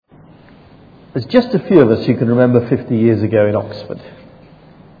There's just a few of us who can remember 50 years ago in Oxford.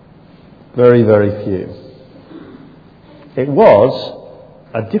 Very, very few. It was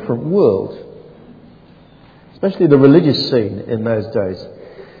a different world, especially the religious scene in those days.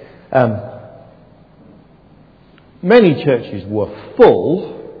 Many churches were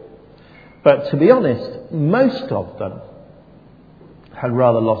full, but to be honest, most of them had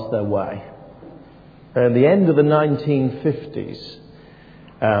rather lost their way. At the end of the 1950s,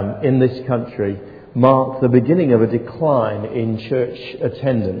 in this country, marked the beginning of a decline in church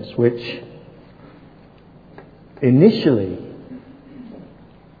attendance, which initially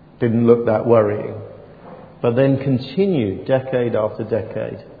didn't look that worrying, but then continued decade after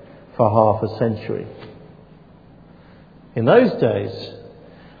decade for half a century. In those days,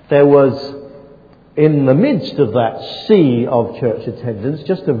 there was, in the midst of that sea of church attendance,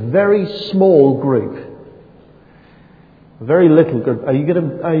 just a very small group. A very little group. Are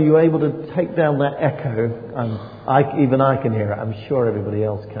you able to take down that echo? Even I can hear it. I'm sure everybody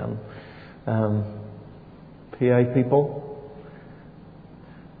else can. PA people?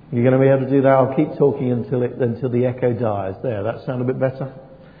 You're going to be able to do that? I'll keep talking until the echo dies. There, that sound a bit better?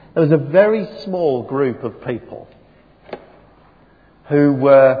 There was a very small group of people who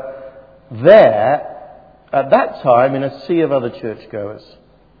were there at that time in a sea of other churchgoers.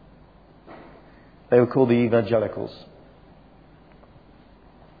 They were called the evangelicals.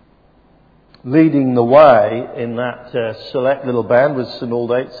 Leading the way in that select little band was St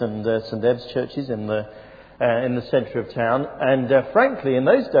Aldate's and St Eb's churches in the centre of town. And frankly, in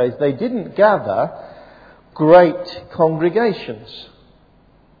those days, they didn't gather great congregations.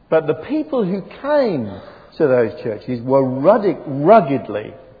 But the people who came to those churches were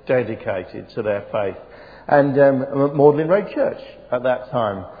ruggedly dedicated to their faith. And Magdalen Road Church at that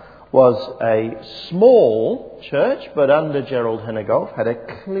time was a small church, but under Gerald Hennigold had a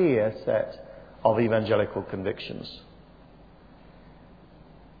clear set of evangelical convictions.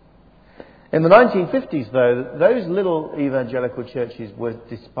 In the 1950s, though, those little evangelical churches were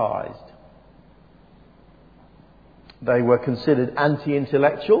despised. They were considered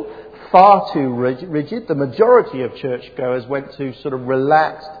anti-intellectual, far too rigid. The majority of churchgoers went to sort of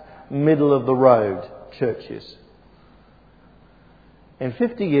relaxed, middle-of-the-road churches. In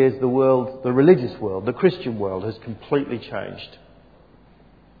 50 years, the world, the religious world, the Christian world, has completely changed.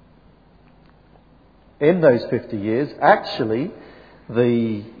 In those 50 years, actually,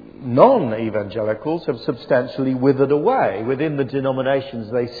 the non-evangelicals have substantially withered away. Within the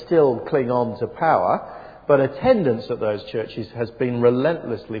denominations, they still cling on to power, but attendance at those churches has been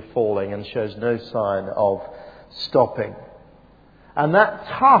relentlessly falling and shows no sign of stopping. And that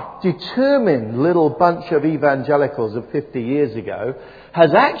tough, determined little bunch of evangelicals of 50 years ago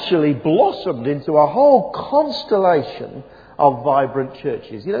has actually blossomed into a whole constellation of vibrant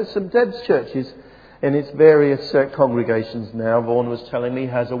churches. You know, St Eb's churches, in its various congregations now, Vaughan was telling me,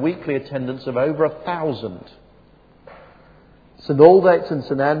 has a weekly attendance of over 1,000. St Aldate's and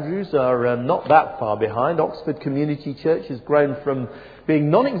St Andrews are not that far behind. Oxford Community Church has grown from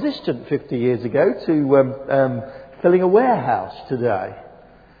being non-existent 50 years ago to filling a warehouse today.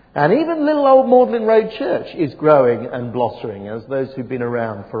 And even little old Magdalen Road Church is growing and blossoming, as those who've been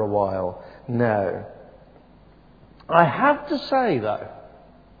around for a while know. I have to say, though,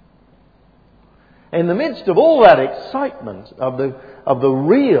 in the midst of all that excitement of the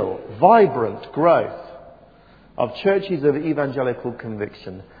real, vibrant growth of churches of evangelical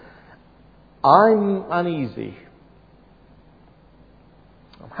conviction, I'm uneasy.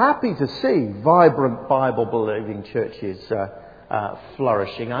 I'm happy to see vibrant Bible-believing churches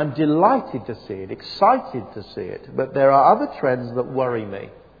flourishing. I'm delighted to see it, excited to see it. But there are other trends that worry me.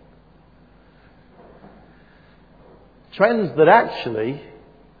 Trends that actually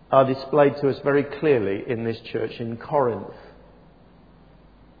are displayed to us very clearly in this church in Corinth.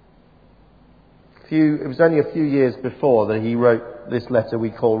 It was only a few years before that he wrote this letter we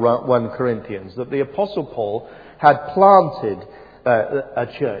call 1 Corinthians, that the Apostle Paul had planted a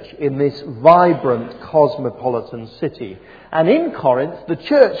church in this vibrant cosmopolitan city. And in Corinth, the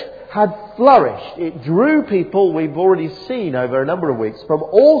church had flourished. It drew people, we've already seen over a number of weeks, from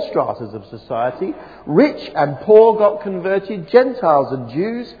all stratas of society. Rich and poor got converted, Gentiles and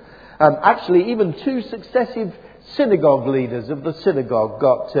Jews. Actually, even 2 successive synagogue leaders of the synagogue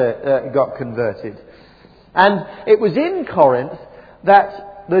got converted. And it was in Corinth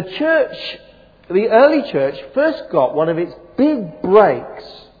that the church, the early church, first got one of its big breaks.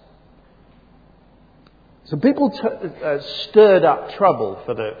 So people stirred up trouble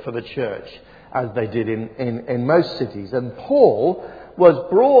for the church, as they did in most cities. And Paul was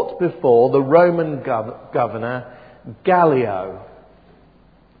brought before the Roman governor Gallio.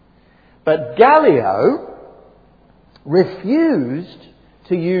 But Gallio refused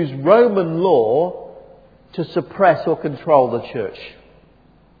to use Roman law to suppress or control the church.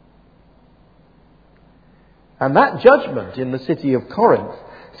 And that judgment in the city of Corinth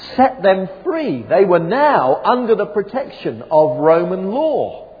set them free. They were now under the protection of Roman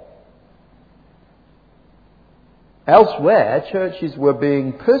law. Elsewhere, churches were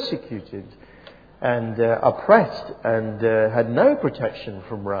being persecuted and oppressed and had no protection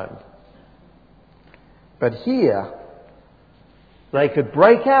from Rome. But here, they could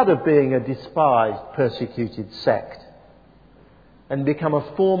break out of being a despised, persecuted sect and become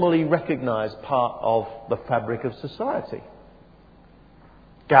a formally recognised part of the fabric of society.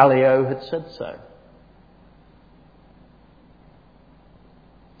 Gallio had said so.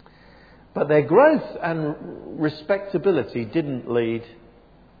 But their growth and respectability didn't lead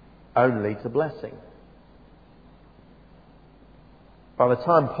only to blessing. By the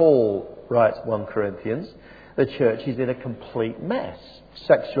time Paul writes 1 Corinthians, the church is in a complete mess.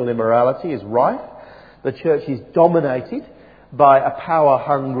 Sexual immorality is rife. The church is dominated by a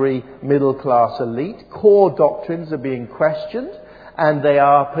power-hungry middle-class elite. Core doctrines are being questioned, and they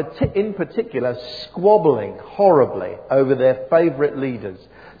are in particular squabbling horribly over their favourite leaders.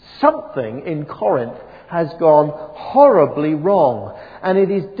 Something in Corinth has gone horribly wrong, and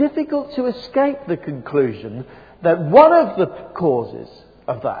it is difficult to escape the conclusion that one of the causes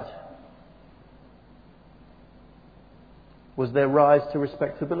of that was their rise to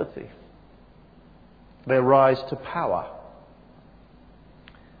respectability, their rise to power.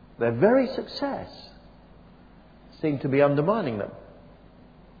 Their very success seemed to be undermining them.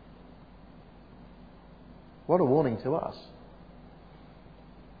 What a warning to us.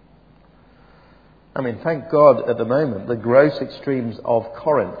 I mean, thank God at the moment the gross extremes of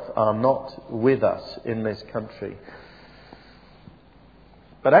Corinth are not with us in this country.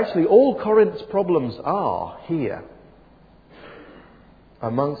 But actually all Corinth's problems are here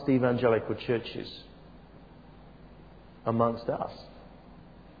amongst evangelical churches, amongst us.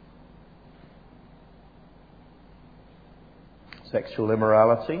 Sexual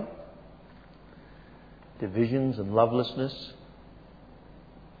immorality, divisions and lovelessness,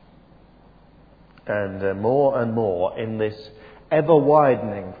 and more in this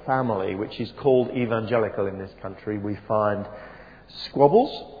ever-widening family which is called evangelical in this country, we find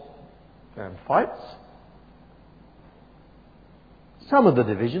squabbles and fights. Some of the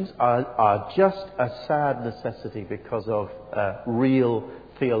divisions are just a sad necessity because of real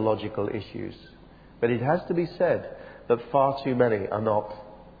theological issues. But it has to be said that far too many are not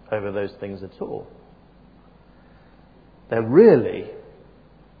over those things at all. They're really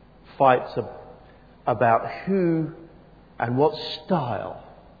fights about who and what style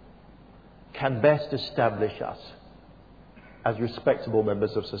can best establish us as respectable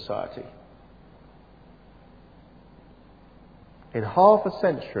members of society. In half a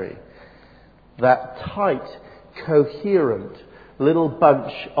century, that tight, coherent little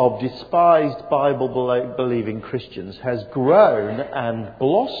bunch of despised Bible-believing Christians has grown and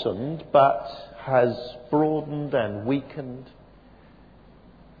blossomed, but has broadened and weakened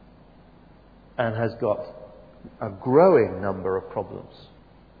and has got a growing number of problems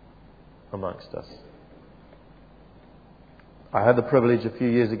amongst us. I had the privilege a few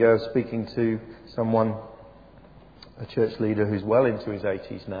years ago of speaking to someone, a church leader who's well into his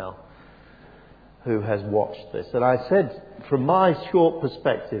 80s now, who has watched this. And I said, from my short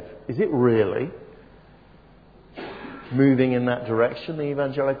perspective, is it really moving in that direction, the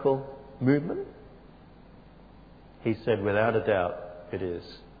evangelical movement? He said, without a doubt, it is.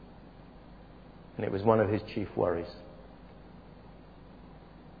 And it was one of his chief worries.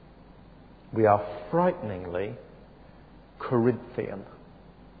 We are frighteningly Corinthian.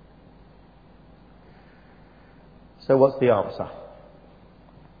 So what's the answer?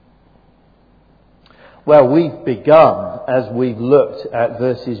 Well, we've begun, as we've looked at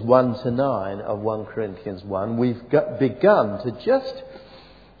verses 1 to 9 of 1 Corinthians 1, we've begun to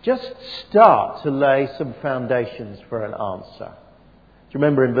just start to lay some foundations for an answer. Do you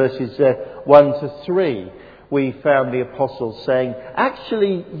remember in verses 1 to 3, we found the apostles saying,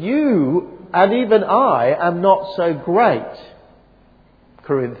 actually you and even I am not so great,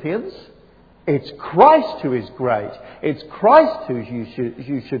 Corinthians. It's Christ who is great. It's Christ who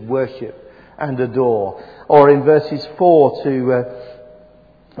you should worship and adore. Or in verses 4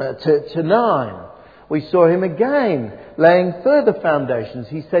 to 9, we saw him again laying further foundations.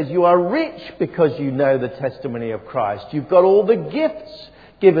 He says, you are rich because you know the testimony of Christ. You've got all the gifts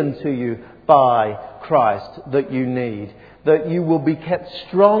given to you by Christ that you need. That you will be kept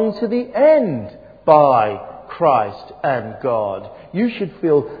strong to the end by Christ and God. You should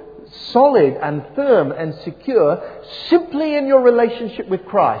feel solid and firm and secure simply in your relationship with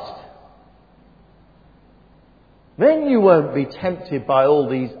Christ, then you won't be tempted by all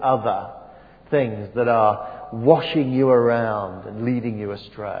these other things that are washing you around and leading you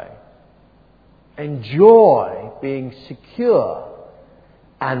astray. Enjoy being secure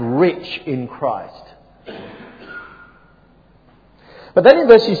and rich in Christ. But then in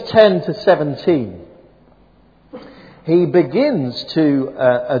verses 10 to 17, he begins to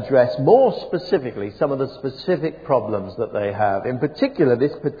address more specifically some of the specific problems that they have. In particular,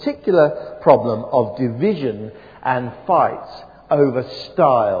 this particular problem of division and fights over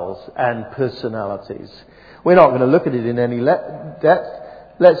styles and personalities. We're not going to look at it in any depth.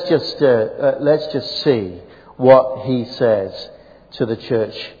 Let's just see what he says to the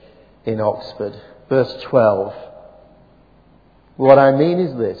church in Oxford. Verse 12. What I mean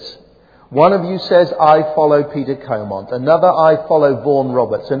is this. One of you says, I follow Peter Comont. Another, I follow Vaughan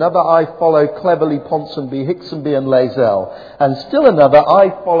Roberts. Another, I follow Cleverly, Ponsonby, Hicksonby and Lazell. And still another, I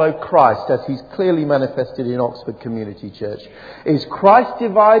follow Christ, as he's clearly manifested in Oxford Community Church. Is Christ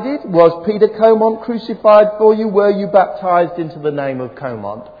divided? Was Peter Comont crucified for you? Were you baptized into the name of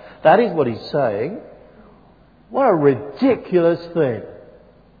Comont? That is what he's saying. What a ridiculous thing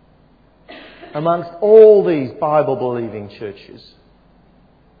amongst all these Bible-believing churches,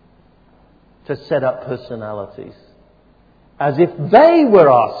 to set up personalities as if they were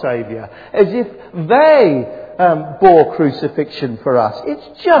our Saviour, as if they bore crucifixion for us.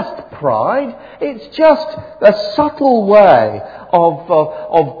 It's just pride. It's just a subtle way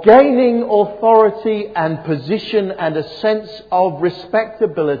of gaining authority and position and a sense of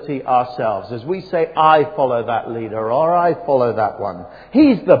respectability ourselves. As we say, I follow that leader or I follow that one.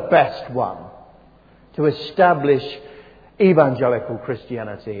 He's the best one. To establish evangelical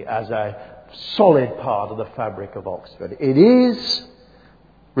Christianity as a solid part of the fabric of Oxford. It is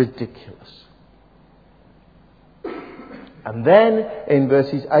ridiculous. And then in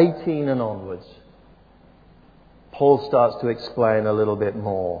verses 18 and onwards, Paul starts to explain a little bit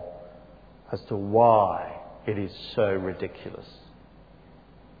more as to why it is so ridiculous.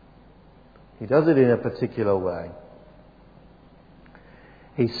 He does it in a particular way.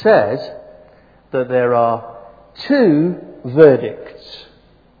 He says that there are two verdicts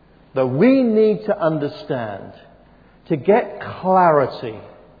that we need to understand to get clarity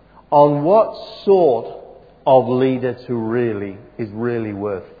on what sort of leader is really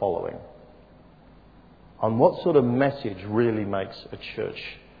worth following. On what sort of message really makes a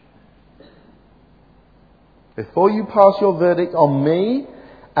church. Before you pass your verdict on me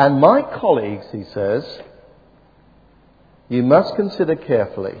and my colleagues, he says, you must consider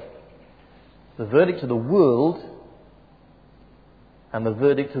carefully the verdict of the world and the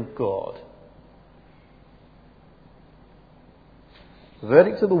verdict of God. The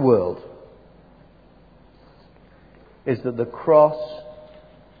verdict of the world is that the cross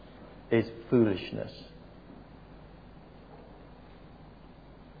is foolishness.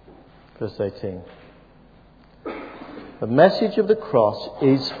 Verse 18. The message of the cross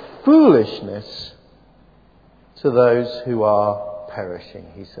is foolishness to those who are perishing,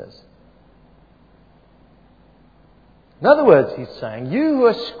 he says. In other words, he's saying, you who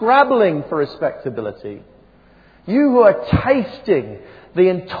are scrabbling for respectability, you who are tasting the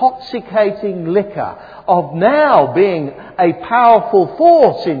intoxicating liquor of now being a powerful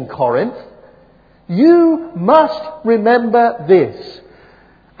force in Corinth, you must remember this.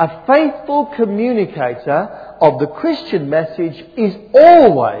 A faithful communicator of the Christian message is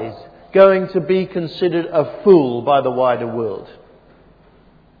always going to be considered a fool by the wider world.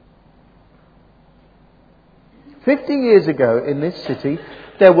 50 years ago in this city,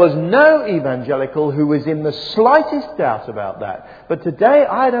 there was no evangelical who was in the slightest doubt about that. But today,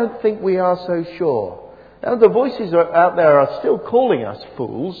 I don't think we are so sure. Now, the voices out there are still calling us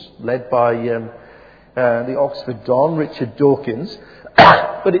fools, led by the Oxford Don, Richard Dawkins.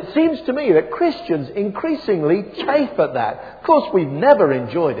 But it seems to me that Christians increasingly chafe at that. Of course, we've never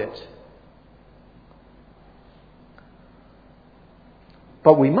enjoyed it.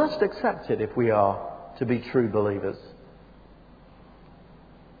 But we must accept it if we are to be true believers.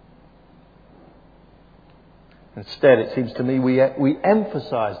 Instead, it seems to me we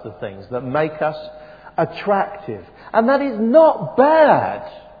emphasise the things that make us attractive. And that is not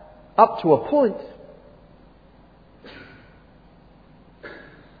bad, up to a point.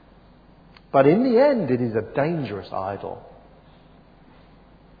 But in the end, it is a dangerous idol.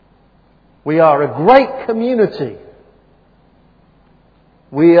 We are a great community.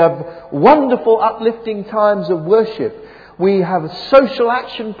 We have wonderful uplifting times of worship. We have a social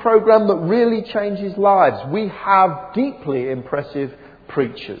action program that really changes lives. We have deeply impressive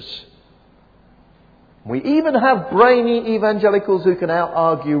preachers. We even have brainy evangelicals who can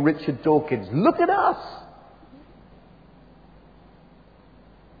out-argue Richard Dawkins. Look at us!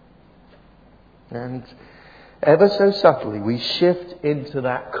 And ever so subtly we shift into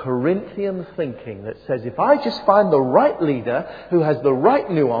that Corinthian thinking that says, if I just find the right leader who has the right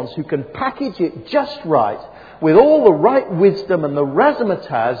nuance, who can package it just right, with all the right wisdom and the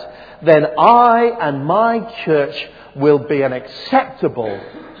razzmatazz, then I and my church will be an acceptable,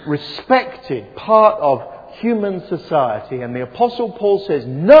 respected part of human society. And the Apostle Paul says,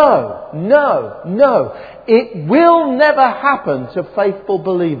 no, no, no. It will never happen to faithful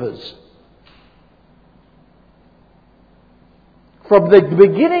believers. From the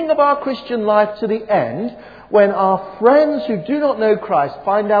beginning of our Christian life to the end, when our friends who do not know Christ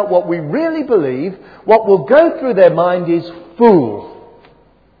find out what we really believe, what will go through their mind is fool,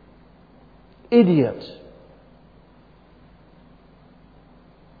 idiot.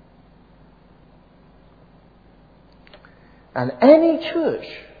 And any church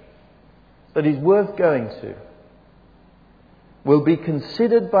that is worth going to will be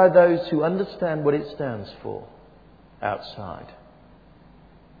considered by those who understand what it stands for outside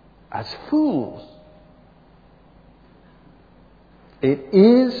as fools. It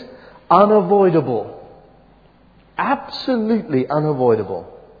is unavoidable. Absolutely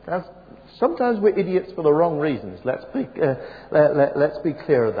unavoidable. Sometimes we're idiots for the wrong reasons. Let's be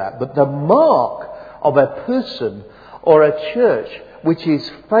clear of that. But the mark of a person or a church which is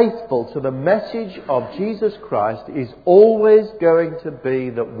faithful to the message of Jesus Christ is always going to be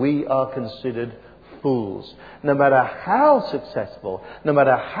that we are considered fools. No matter how successful, no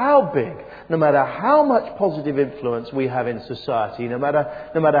matter how big, no matter how much positive influence we have in society, no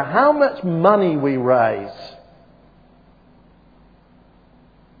matter how much money we raise,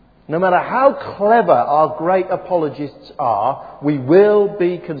 no matter how clever our great apologists are, we will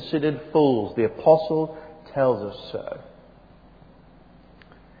be considered fools. The Apostle tells us so.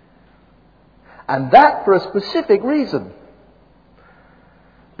 And that for a specific reason.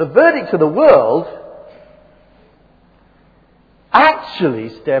 The verdict of the world actually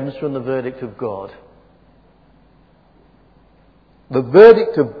stems from the verdict of God. The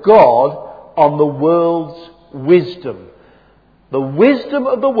verdict of God on the world's wisdom. The wisdom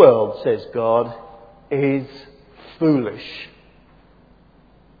of the world, says God, is foolish.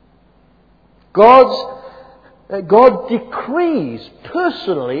 God decrees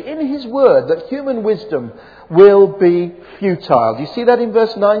personally in His Word that human wisdom will be futile. Do you see that in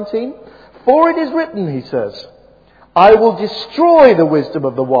verse 19? For it is written, He says, I will destroy the wisdom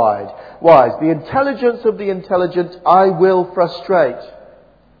of the wise. The intelligence of the intelligent I will frustrate.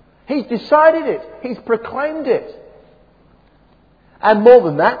 He's decided it. He's proclaimed it. And more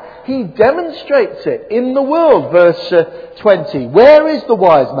than that, He demonstrates it in the world. Verse 20. Where is the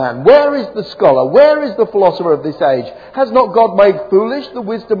wise man? Where is the scholar? Where is the philosopher of this age? Has not God made foolish the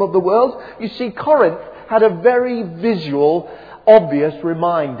wisdom of the world? You see, Corinth had a very visual, obvious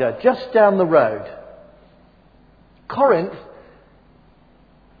reminder just down the road. Corinth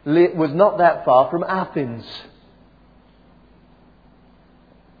was not that far from Athens.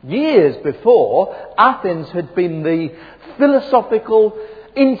 Years before, Athens had been the philosophical,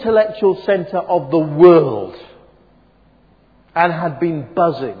 intellectual centre of the world and had been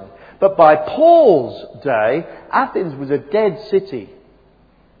buzzing. But by Paul's day, Athens was a dead city,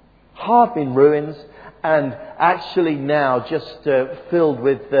 half in ruins and actually now just filled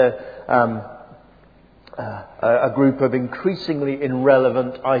with a group of increasingly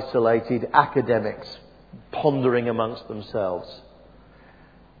irrelevant, isolated academics pondering amongst themselves.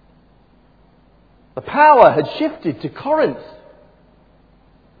 The power had shifted to Corinth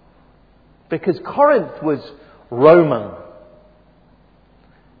because Corinth was Roman.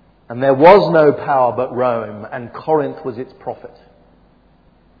 And there was no power but Rome, and Corinth was its prophet.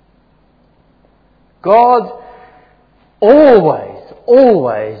 God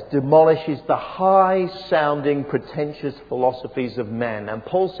always demolishes the high-sounding, pretentious philosophies of men. And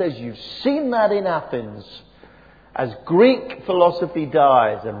Paul says, you've seen that in Athens as Greek philosophy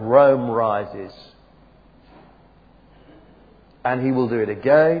dies and Rome rises. And He will do it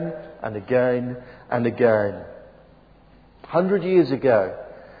again and again and again. 100 years ago,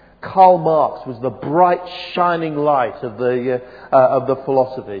 Karl Marx was the bright, shining light of the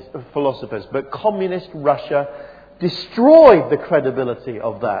philosophers. But communist Russia destroyed the credibility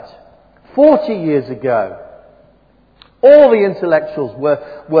of that. 40 years ago, all the intellectuals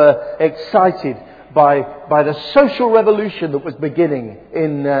were excited by the social revolution that was beginning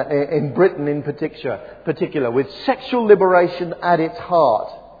in Britain in particular, with sexual liberation at its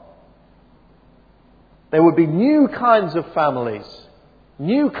heart. There would be new kinds of families.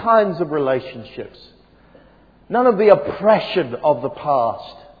 New kinds of relationships. None of the oppression of the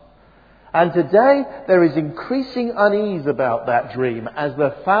past. And today there is increasing unease about that dream as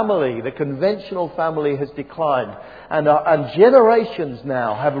the family, the conventional family, has declined. And generations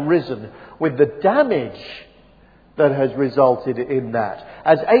now have arisen with the damage that has resulted in that.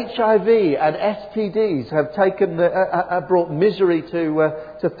 As HIV and STDs have brought misery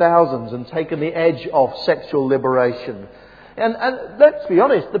to thousands and taken the edge off sexual liberation. And let's be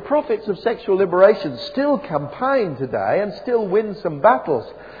honest, the prophets of sexual liberation still campaign today and still win some battles.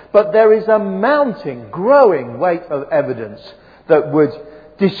 But there is a mounting, growing weight of evidence that would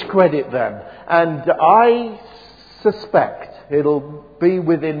discredit them. And I suspect it'll be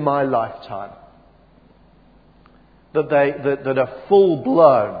within my lifetime that a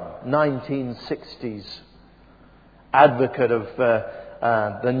full-blown 1960s advocate of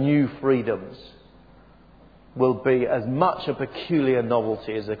the new freedoms will be as much a peculiar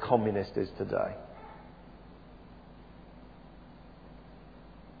novelty as a communist is today.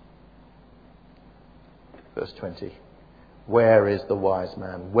 Verse 20. Where is the wise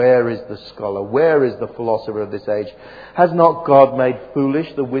man? Where is the scholar? Where is the philosopher of this age? Has not God made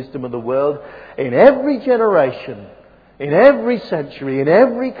foolish the wisdom of the world? In every generation, in every century, in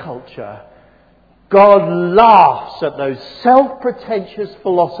every culture, God laughs at those self-pretentious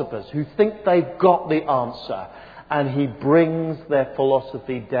philosophers who think they've got the answer, and He brings their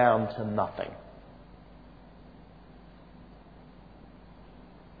philosophy down to nothing.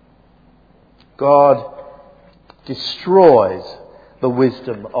 God destroys the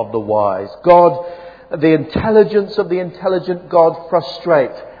wisdom of the wise. The intelligence of the intelligent, God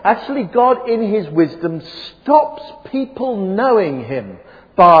frustrates. Actually, God in His wisdom stops people knowing Him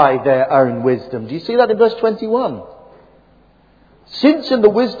by their own wisdom. Do you see that in verse 21? Since in the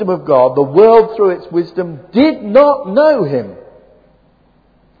wisdom of God, the world through its wisdom did not know Him.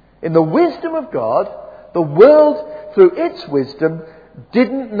 In the wisdom of God, the world through its wisdom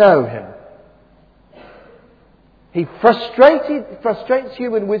didn't know Him. He frustrates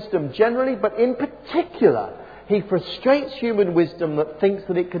human wisdom generally, but in particular, He frustrates human wisdom that thinks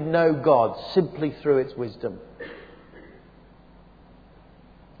that it can know God simply through its wisdom.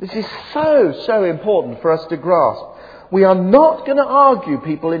 This is so important for us to grasp. We are not going to argue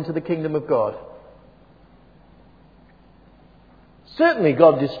people into the kingdom of God. Certainly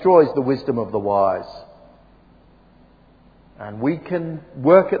God destroys the wisdom of the wise. And we can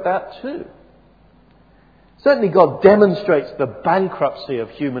work at that too. Certainly God demonstrates the bankruptcy of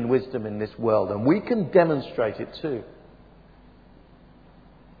human wisdom in this world, and we can demonstrate it too.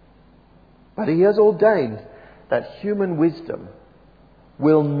 But He has ordained that human wisdom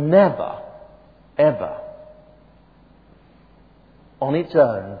will never, ever, on its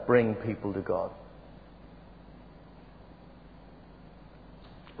own, bring people to God.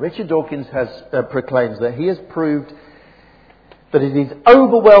 Richard Dawkins proclaims that he has proved that it is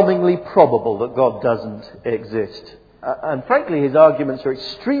overwhelmingly probable that God doesn't exist. And frankly, his arguments are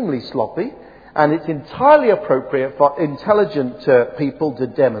extremely sloppy, and it's entirely appropriate for intelligent people to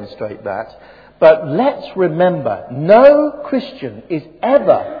demonstrate that. But let's remember, no Christian is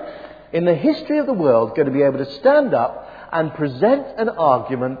ever, in the history of the world, going to be able to stand up and present an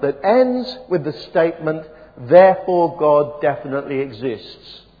argument that ends with the statement, therefore God definitely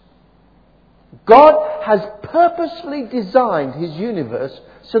exists. God has purposefully designed His universe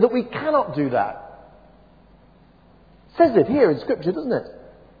so that we cannot do that. It says it here in Scripture, doesn't it?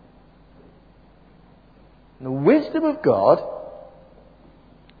 The wisdom of God,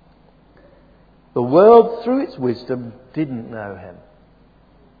 the world through its wisdom didn't know Him.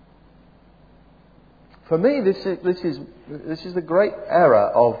 For me, this is the great error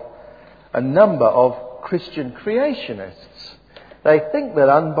of a number of Christian creationists. They think that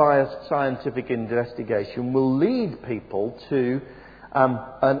unbiased scientific investigation will lead people to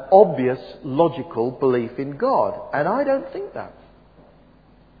an obvious, logical belief in God. And I don't think that.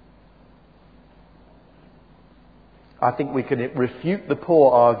 I think we can refute the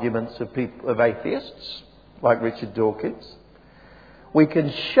poor arguments of atheists, like Richard Dawkins. We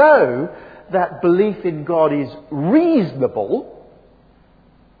can show that belief in God is reasonable,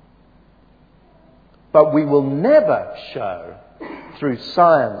 but we will never show through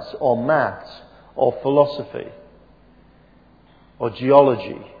science or maths or philosophy or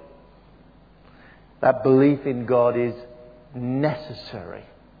geology that belief in God is necessary.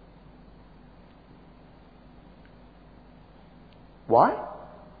 Why?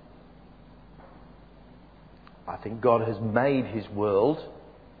 I think God has made His world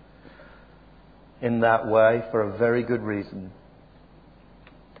in that way for a very good reason.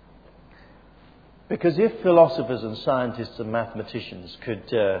 Because if philosophers and scientists and mathematicians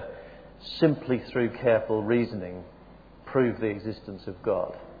could simply through careful reasoning prove the existence of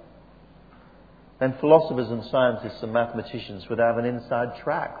God, then philosophers and scientists and mathematicians would have an inside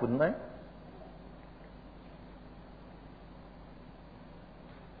track, wouldn't they?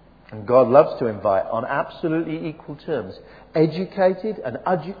 And God loves to invite on absolutely equal terms educated and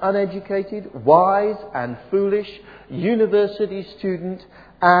uneducated, wise and foolish, university student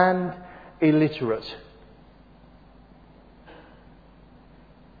and illiterate.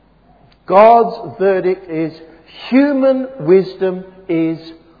 God's verdict is human wisdom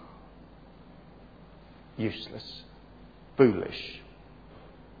is useless, foolish.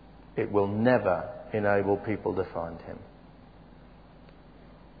 It will never enable people to find Him.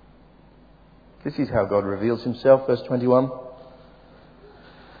 This is how God reveals Himself, verse 21.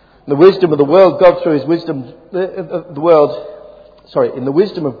 The wisdom of the world, God through His wisdom, in the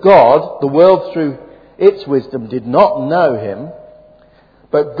wisdom of God, the world through its wisdom did not know Him,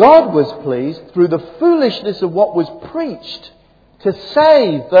 but God was pleased through the foolishness of what was preached to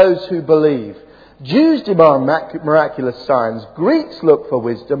save those who believe. Jews demand miraculous signs, Greeks look for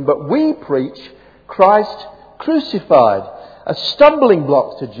wisdom, but we preach Christ crucified. A stumbling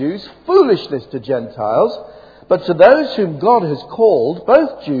block to Jews, foolishness to Gentiles, but to those whom God has called,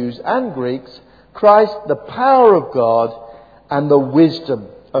 both Jews and Greeks, Christ the power of God and the wisdom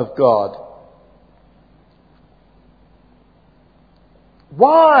of God.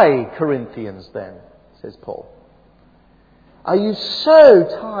 Why, Corinthians, then, says Paul, are you so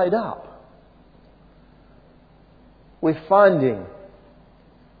tied up with finding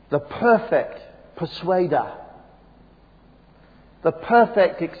the perfect persuader, the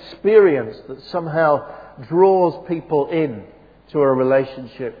perfect experience that somehow draws people in to a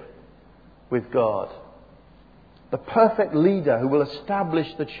relationship with God, the perfect leader who will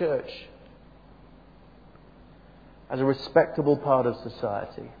establish the church as a respectable part of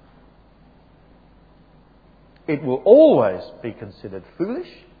society? It will always be considered foolish,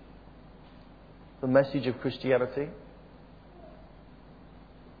 the message of Christianity,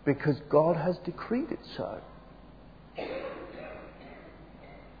 because God has decreed it so.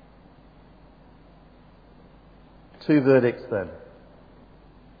 Two verdicts then.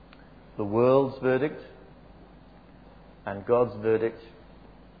 The world's verdict and God's verdict,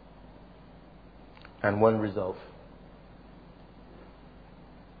 and one result.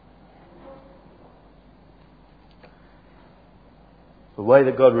 The way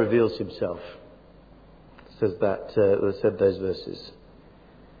that God reveals Himself said those verses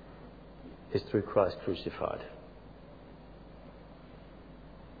is through Christ crucified.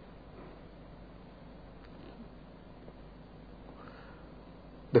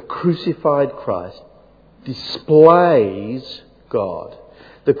 The crucified Christ displays God.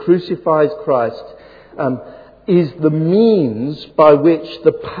 The crucified Christ is the means by which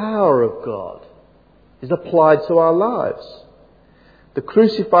the power of God is applied to our lives. The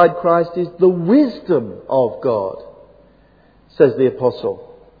crucified Christ is the wisdom of God, says the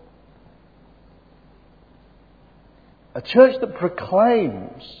Apostle. A church that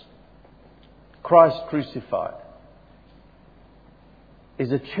proclaims Christ crucified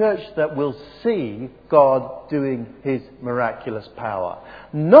is a church that will see God doing His miraculous power.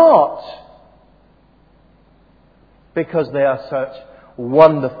 Not because they are such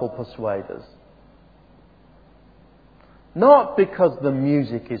wonderful persuaders. Not because the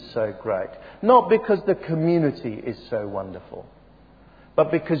music is so great. Not because the community is so wonderful. But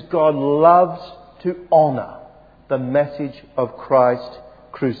because God loves to honour the message of Christ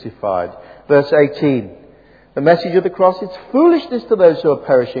crucified. Verse 18. The message of the cross is foolishness to those who are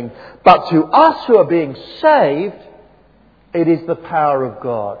perishing, but to us who are being saved, it is the power of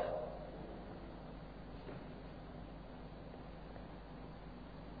God.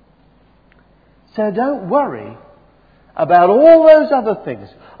 So don't worry about all those other things,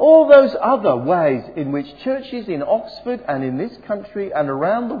 all those other ways in which churches in Oxford and in this country and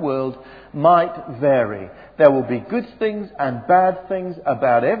around the world might vary. There will be good things and bad things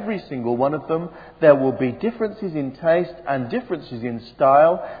about every single one of them. There will be differences in taste and differences in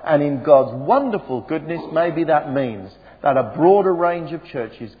style, and in God's wonderful goodness, maybe that means that a broader range of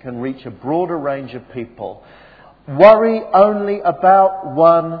churches can reach a broader range of people. Worry only about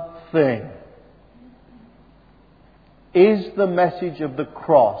one thing. Is the message of the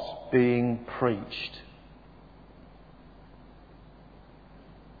cross being preached?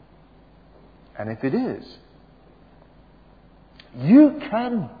 And if it is, you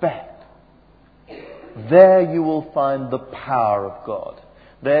can bet there you will find the power of God.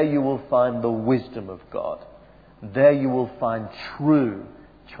 There you will find the wisdom of God. There you will find true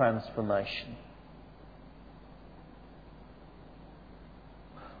transformation.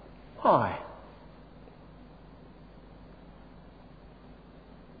 Why?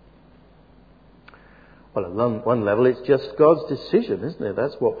 Well, at one level, it's just God's decision, isn't it?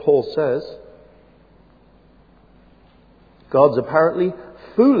 That's what Paul says. God's apparently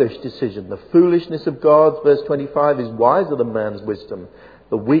foolish decision. The foolishness of God, verse 25, is wiser than man's wisdom.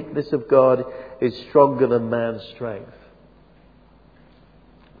 The weakness of God is stronger than man's strength.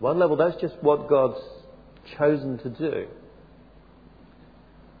 At one level, that's just what God's chosen to do.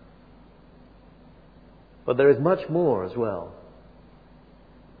 But there is much more as well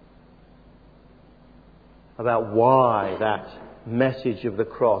about why that message of the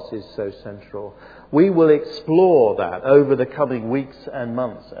cross is so central. We will explore that over the coming weeks and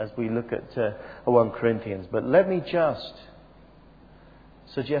months as we look at 1 Corinthians. But let me just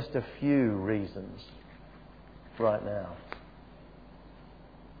suggest a few reasons right now.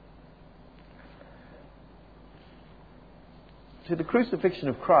 See, the crucifixion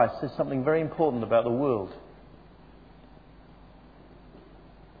of Christ says something very important about the world.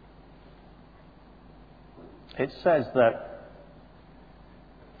 It says that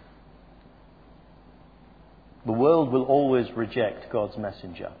the world will always reject God's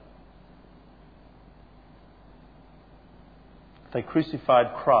messenger. If they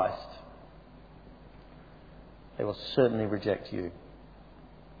crucified Christ, they will certainly reject you.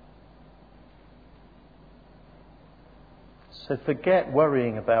 So forget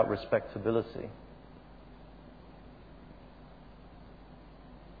worrying about respectability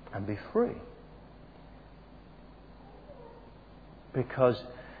and be free. Because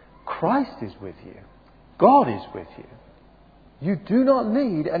Christ is with you. God is with you. You do not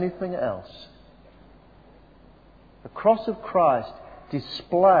need anything else. The cross of Christ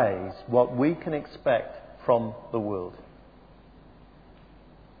displays what we can expect from the world.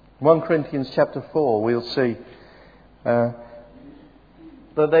 1 Corinthians chapter 4, we'll see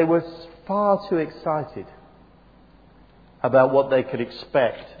that they were far too excited about what they could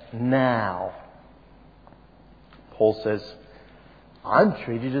expect now. Paul says, I'm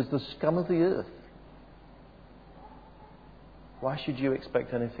treated as the scum of the earth. Why should you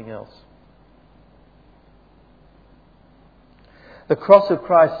expect anything else? The cross of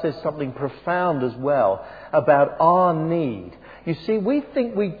Christ says something profound as well about our need. You see, we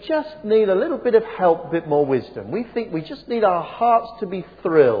think we just need a little bit of help, a bit more wisdom. We think we just need our hearts to be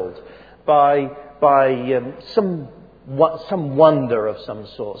thrilled by some wonder of some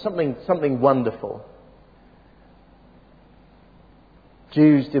sort, something wonderful.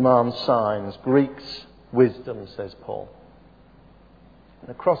 Jews demand signs, Greeks wisdom, says Paul. And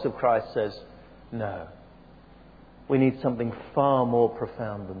the cross of Christ says, no. We need something far more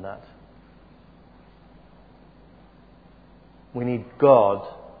profound than that. We need God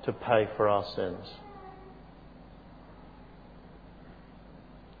to pay for our sins.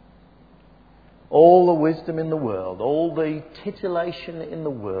 All the wisdom in the world, all the titillation in the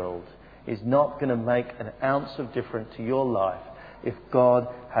world is not going to make an ounce of difference to your life if God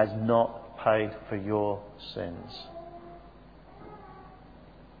has not paid for your sins.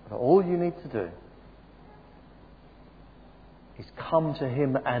 But all you need to do is come to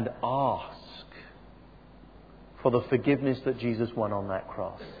Him and ask for the forgiveness that Jesus won on that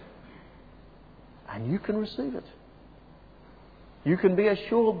cross. And you can receive it. You can be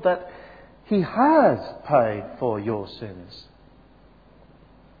assured that He has paid for your sins.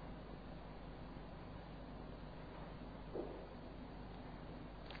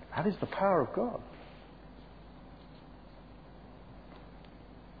 That is the power of God.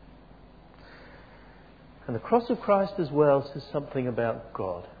 And the cross of Christ as well says something about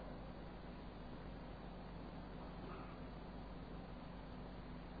God.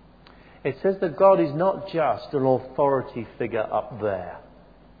 It says that God is not just an authority figure up there.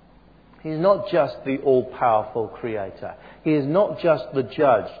 He's not just the all-powerful creator. He is not just the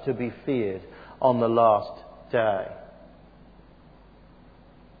judge to be feared on the last day.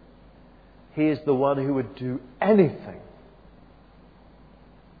 He is the one who would do anything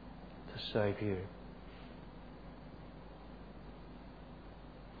to save you.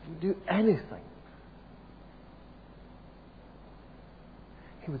 He would do anything.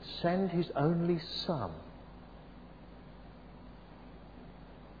 He would send His only Son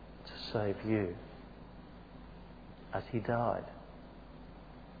to save you as He died.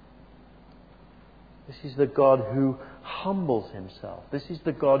 This is the God who humbles Himself. This is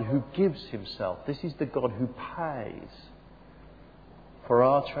the God who gives Himself. This is the God who pays for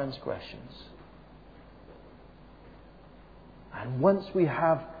our transgressions. And once we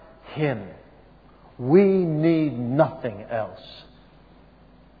have Him, we need nothing else.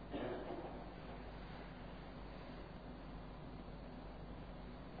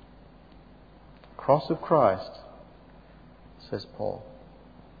 cross of Christ, says Paul,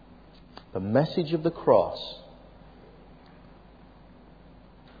 the message of the cross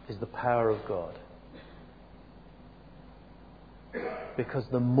is the power of God. Because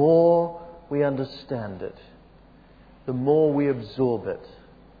the more we understand it, the more we absorb it,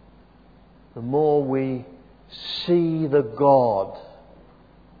 the more we see the God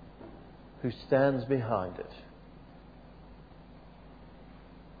who stands behind it,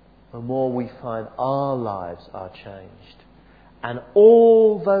 the more we find our lives are changed and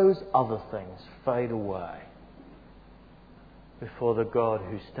all those other things fade away before the God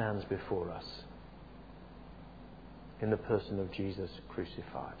who stands before us in the person of Jesus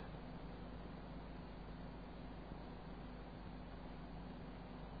crucified.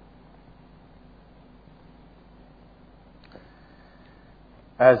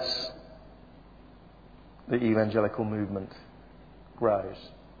 As the evangelical movement grows,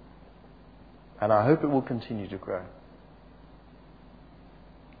 and I hope it will continue to grow,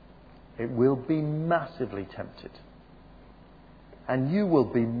 it will be massively tempted. And you will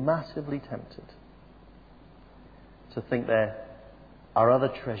be massively tempted to think there are other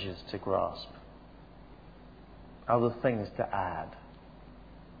treasures to grasp, other things to add,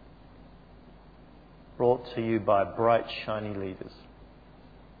 brought to you by bright, shiny leaders.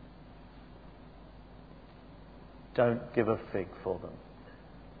 Don't give a fig for them.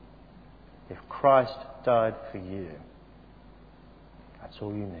 If Christ died for you, that's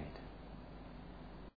all you need.